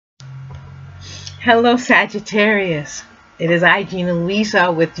Hello, Sagittarius. It is I, Gina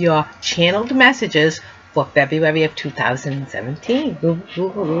Lisa, with your channeled messages for February of 2017. Ooh, ooh,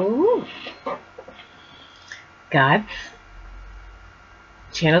 ooh. God,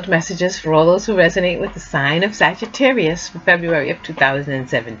 channeled messages for all those who resonate with the sign of Sagittarius for February of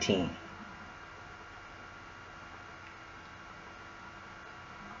 2017.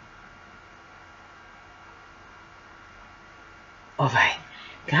 All right.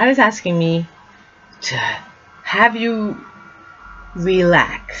 God is asking me to have you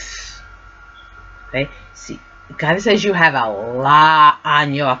relax. Okay? See, God says you have a lot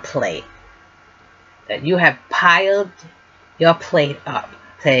on your plate. That you have piled your plate up.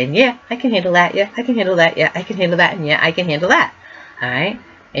 Saying, yeah, I can handle that. Yeah, I can handle that. Yeah, I can handle that. And yeah, I can handle that. Alright?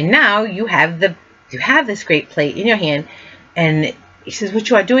 And now you have this great plate in your hand. And he says what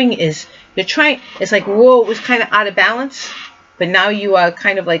you are doing is you're trying, it's like, whoa, it was kind of out of balance. But now you are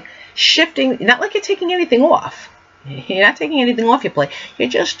kind of like shifting, not like you're taking anything off. You're not taking anything off your plate. You're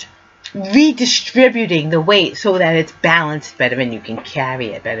just redistributing the weight so that it's balanced better and you can carry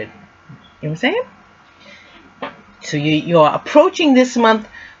it better. You know what I'm saying? So you're approaching this month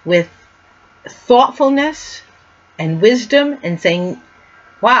with thoughtfulness and wisdom and saying,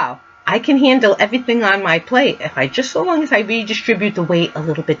 wow, I can handle everything on my plate if I just, so long as I redistribute the weight a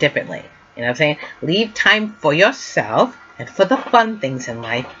little bit differently. You know what I'm saying? Leave time for yourself and for the fun things in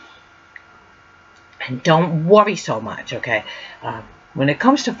life. And don't worry so much, okay? When it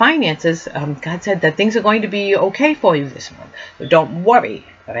comes to finances, God said that things are going to be okay for you this month. So don't worry,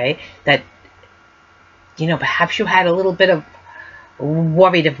 all right? That, you know, perhaps you had a little bit of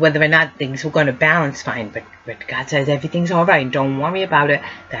worried of whether or not things were going to balance fine. But God says everything's all right. Don't worry about it.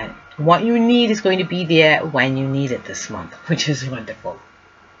 That what you need is going to be there when you need it this month, which is wonderful.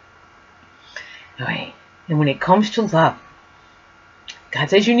 All right. And when it comes to love, God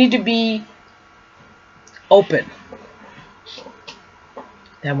says you need to be open.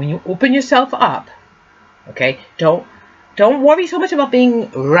 That when you open yourself up, okay, don't worry so much about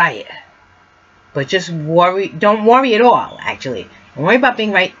being right. But just worry, don't worry at all, actually. Don't worry about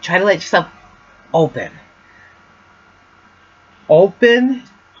being right. Try to let yourself open. Open,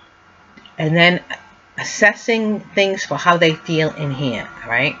 and then assessing things for how they feel in here, all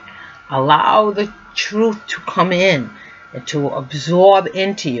right? Allow the truth to come in and to absorb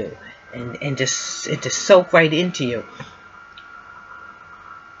into you and to soak right into you.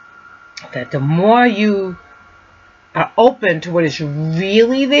 That the more you are open to what is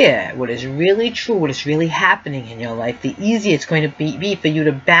really there, what is really true, what is really happening in your life, the easier it's going to be for you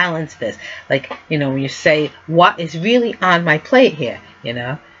to balance this. Like, you know, when you say, what is really on my plate here, you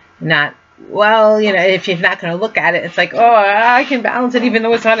know, not, well, you know, if you're not going to look at it, it's like, oh, I can balance it even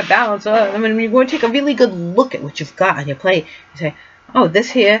though it's out of balance. I mean, when you're going to take a really good look at what you've got on your plate, you say, oh, this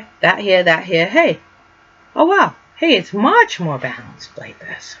here, that here, that here, hey, oh, wow, hey, it's much more balanced like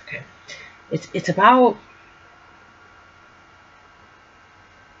this, okay? It's about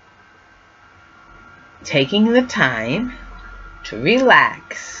taking the time to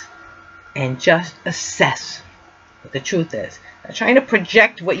relax and just assess what the truth is. Not trying to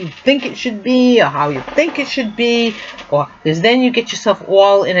project what you think it should be or how you think it should be, or because then you get yourself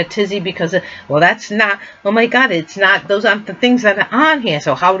all in a tizzy because of, well, that's not, oh my God, it's not, those aren't the things that are on here.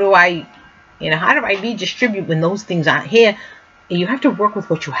 So how do I, you know, how do I redistribute when those things aren't here? You have to work with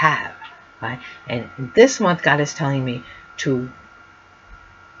what you have, right? And this month, God is telling me to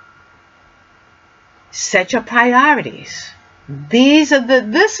set your priorities. This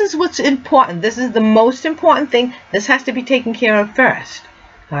is what's important. This is the most important thing. This has to be taken care of first.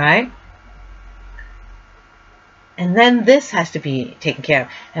 All right? And then this has to be taken care of.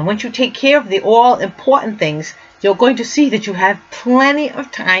 And once you take care of the all important things, you're going to see that you have plenty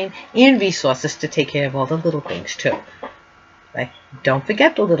of time and resources to take care of all the little things too. Right? Don't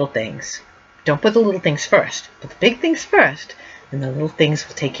forget the little things. Don't put the little things first. Put the big things first, and the little things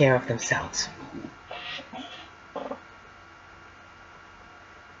will take care of themselves.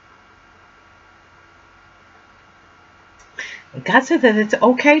 God said that it's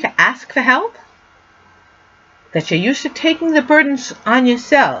okay to ask for help. That you're used to taking the burdens on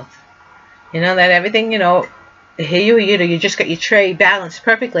yourself. You know, that everything, you know, here you just got your tray balanced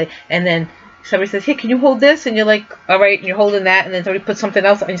perfectly. And then somebody says, hey, can you hold this? And you're like, all right, and you're holding that. And then somebody puts something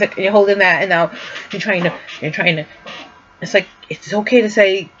else on, and you're holding that. And now you're trying to, it's like, it's okay to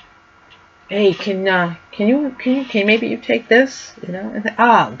say, hey, can maybe you take this? You know, and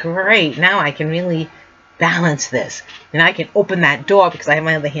oh, great. Now I can really balance this, and I can open that door because I have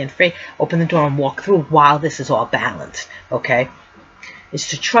my other hand free, open the door and walk through while this is all balanced. Okay, it's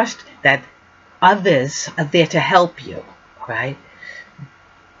to trust that others are there to help you, right?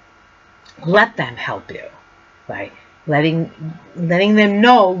 let them help you, right? Letting them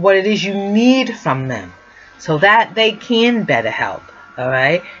know what it is you need from them so that they can better help, all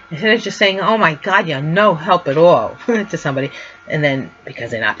right? Instead of just saying, oh my God, you're no help at all to somebody, and then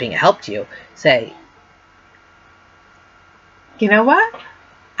because they're not being a help to you, say, you know what?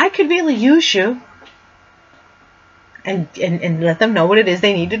 I could really use you. And let them know what it is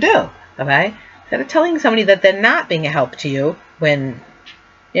they need to do, all right? Instead of telling somebody that they're not being a help to you when,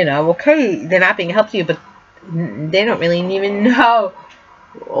 you know, okay, they're not being a help to you, but they don't really even know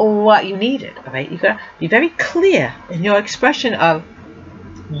what you needed, all right? You got to be very clear in your expression of,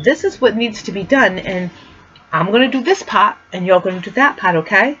 this is what needs to be done, and I'm going to do this part, and you're going to do that part,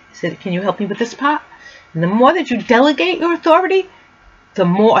 okay? So can you help me with this part? And the more that you delegate your authority, the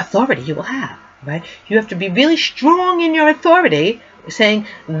more authority you will have. Right? You have to be really strong in your authority, saying,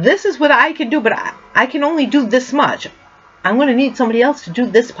 this is what I can do, but I can only do this much. I'm going to need somebody else to do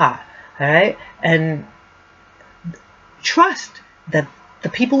this part. All right? And trust that the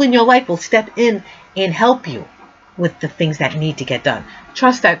people in your life will step in and help you with the things that need to get done.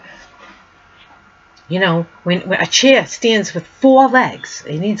 Trust that, you know, when a chair stands with 4 legs,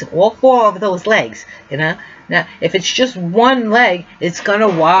 it needs all 4 of those legs, you know. Now, if it's just one leg, it's going to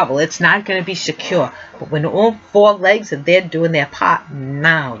wobble. It's not going to be secure. But when all 4 legs are there doing their part,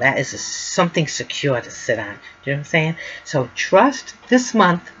 now that is something secure to sit on. Do you know what I'm saying? So trust this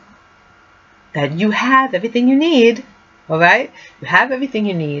month that you have everything you need, all right? You have everything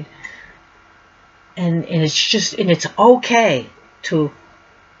you need. And it's okay to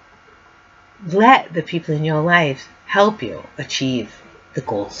let the people in your life help you achieve the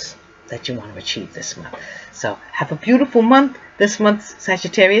goals that you want to achieve this month. So have a beautiful month this month,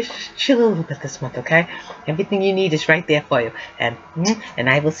 Sagittarius. Chill a little bit this month, okay? Everything you need is right there for you. And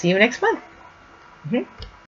I will see you next month.